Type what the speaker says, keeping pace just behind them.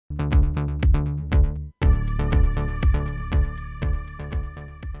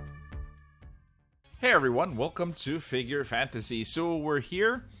Hey everyone, welcome to Figure Fantasy. So we're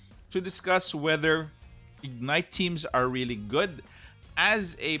here to discuss whether Ignite teams are really good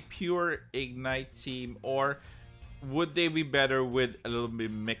as a pure Ignite team, or would they be better with a little bit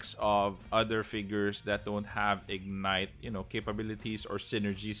mix of other figures that don't have Ignite, capabilities or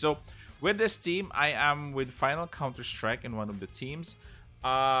synergy. So with this team, I am with Final Counter Strike in one of the teams.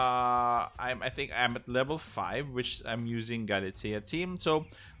 I think I'm at level 5, which I'm using Galatea team. So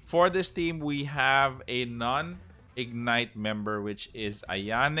for this team, we have a non-Ignite member, which is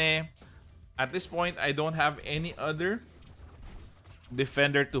Ayane. At this point, I don't have any other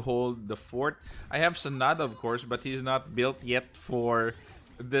defender to hold the fort. I have Sanada, of course, but he's not built yet for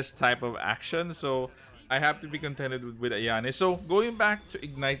this type of action. So I have to be contented with Ayane. So going back to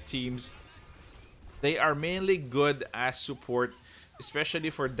Ignite teams, they are mainly good as support,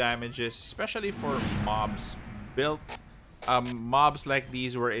 especially for damages, especially for mobs built mobs like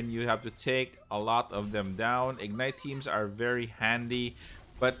these wherein you have to take a lot of them down. Ignite teams are very handy,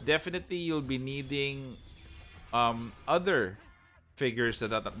 but definitely you'll be needing other figures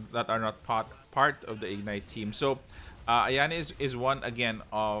that are not part of the Ignite team. So Ayane is one again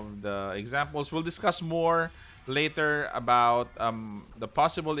of the examples. We'll discuss more later about the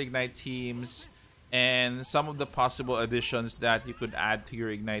possible Ignite teams and some of the possible additions that you could add to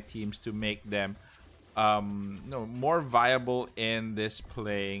your Ignite teams to make them more viable in this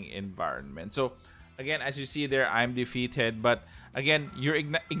playing environment. So again, as you see there, I'm defeated, but again, your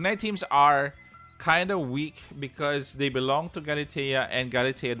Ignite teams are kind of weak because they belong to Galatea, and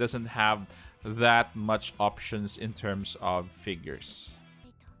Galatea doesn't have that much options in terms of figures.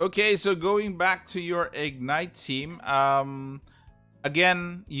 Okay, so going back to your Ignite team,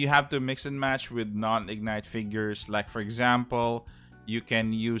 again, you have to mix and match with non-Ignite figures. Like for example, you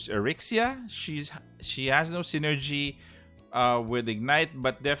can use Erixia. She has no synergy with Ignite,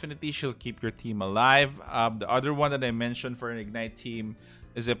 but definitely she'll keep your team alive. The other one that I mentioned for an Ignite team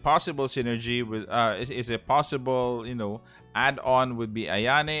is a possible synergy with is a possible add-on would be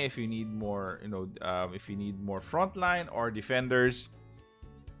Ayane if you need more if you need more frontline or defenders,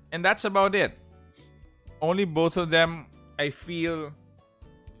 and that's about it. Only both of them I feel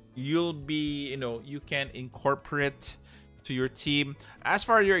you'll be you can incorporate to your team. As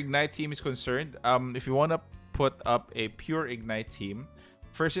far as your Ignite team is concerned, if you want to put up a pure Ignite team,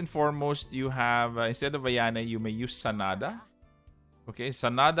 first and foremost you have instead of Ayane, you may use Sanada. Okay,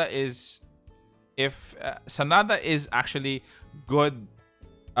 Sanada is Sanada is actually good,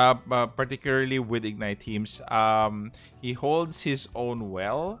 particularly with Ignite teams. He holds his own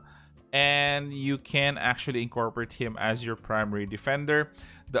well, and you can actually incorporate him as your primary defender.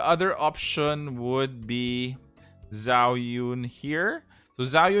 The other option would be Zhao Yun here. So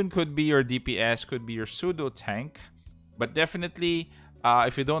Zhao Yun could be your DPS, could be your pseudo tank, but definitely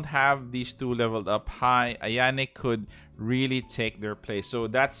if you don't have these two leveled up high, Ayane could really take their place. So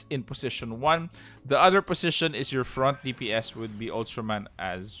that's in position 1. The other position is your front DPS would be Ultraman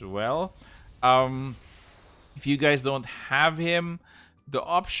as well. If you guys don't have him, the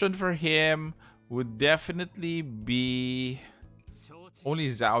option for him would definitely be only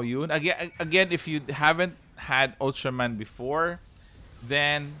Zhao Yun. Again, if you haven't had Ultraman before,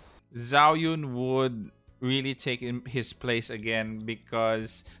 then Zhao Yun would really take his place again,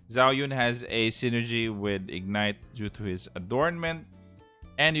 because Zhao Yun has a synergy with Ignite due to his adornment,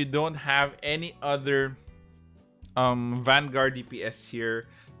 and you don't have any other Vanguard DPS here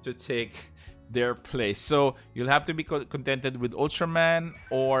to take their place. So you'll have to be contented with Ultraman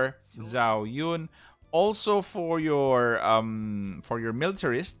or Zhao Yun. Also for your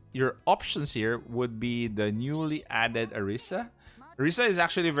militarist, your options here would be the newly added Arisa. Arisa is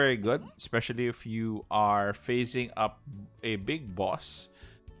actually very good, especially if you are facing up a big boss.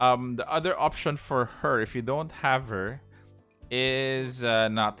 The other option for her, if you don't have her, is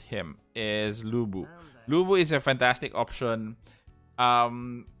not him, is Lubu. Lubu is a fantastic option. Although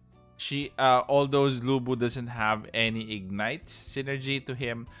Lubu doesn't have any Ignite synergy to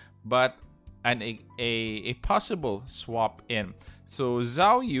him, but a possible swap in. So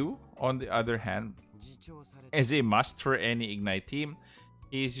Zhao Yu, on the other hand, is a must for any Ignite team.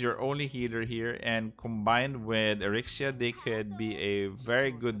 He's your only healer here, and combined with Erixia, they could be a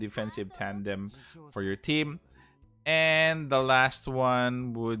very good defensive tandem for your team. And the last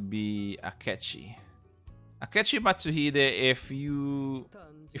one would be Akechi. Akechi Matsuhide,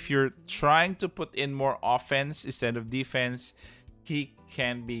 if you're trying to put in more offense instead of defense, he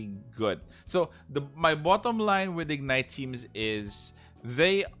can be good. So my bottom line with Ignite teams is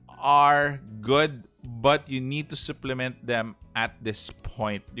they are good, but you need to supplement them at this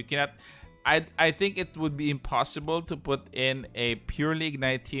point. You cannot I think it would be impossible to put in a purely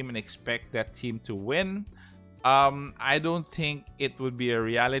Ignite team and expect that team to win. I don't think it would be a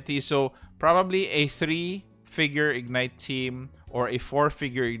reality. So probably a 3-figure Ignite team or a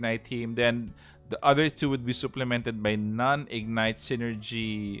 4-figure Ignite team. Then the other two would be supplemented by non-Ignite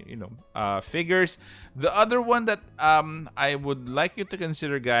synergy, figures. The other one that I would like you to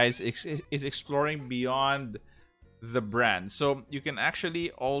consider, guys, is exploring beyond the brand. So you can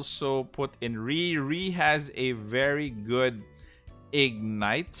actually also put in Ree. Ree has a very good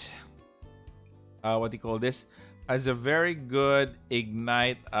Ignite. What do you call this? Has a very good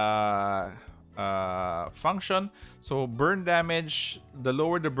Ignite function. So burn damage, the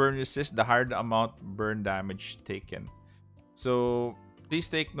lower the burn resist, the higher the amount burn damage taken. So please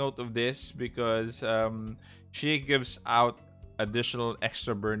take note of this because she gives out additional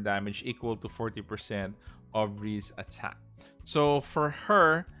extra burn damage equal to 40% of Ree's attack. So for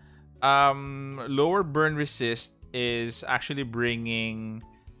her, lower burn resist is actually bringing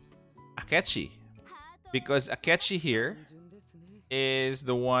Akechi, because Akechi here is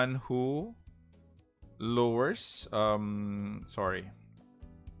the one who lowers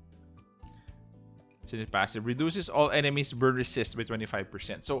passive reduces all enemies burn resist by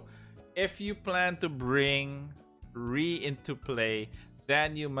 25%. So if you plan to bring Ree into play,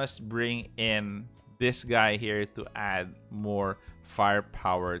 then you must bring in this guy here to add more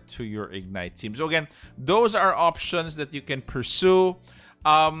firepower to your Ignite team. So again, those are options that you can pursue.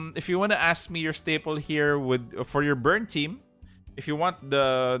 If you want to ask me your staple here for your burn team, if you want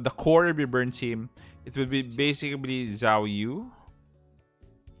the core of your burn team, it would be basically Zhao Yu.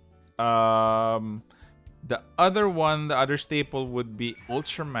 The other staple would be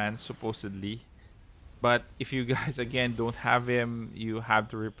Ultraman, supposedly. But if you guys, again, don't have him, you have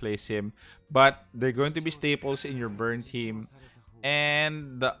to replace him. But they're going to be staples in your burn team.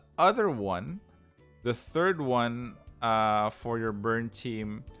 And the other one, the third one for your burn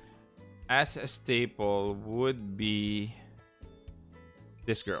team as a staple would be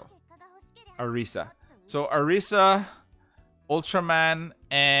this girl, Arisa. So Arisa, Ultraman,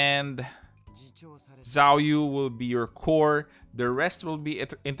 and Zhao Yu will be your core. The rest will be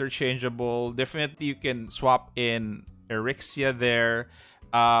interchangeable. Definitely, you can swap in Erixia there.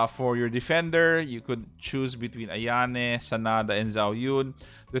 For your defender, you could choose between Ayane, Sanada, and Zhao Yun.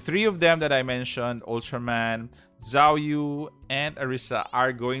 The three of them that I mentioned, Ultraman, Zhao Yu, and Arisa,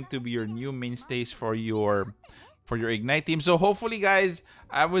 are going to be your new mainstays for your Ignite team. So hopefully, guys,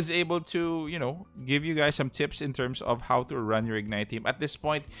 I was able to, give you guys some tips in terms of how to run your Ignite team. At this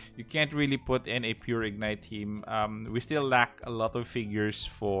point, you can't really put in a pure Ignite team. We still lack a lot of figures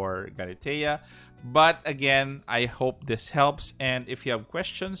for Galatea. But again, I hope this helps. And if you have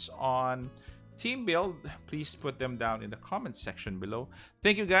questions on team build, please put them down in the comments section below.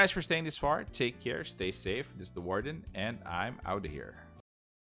 Thank you guys for staying this far. Take care. Stay safe. This is the Warden, and I'm out of here.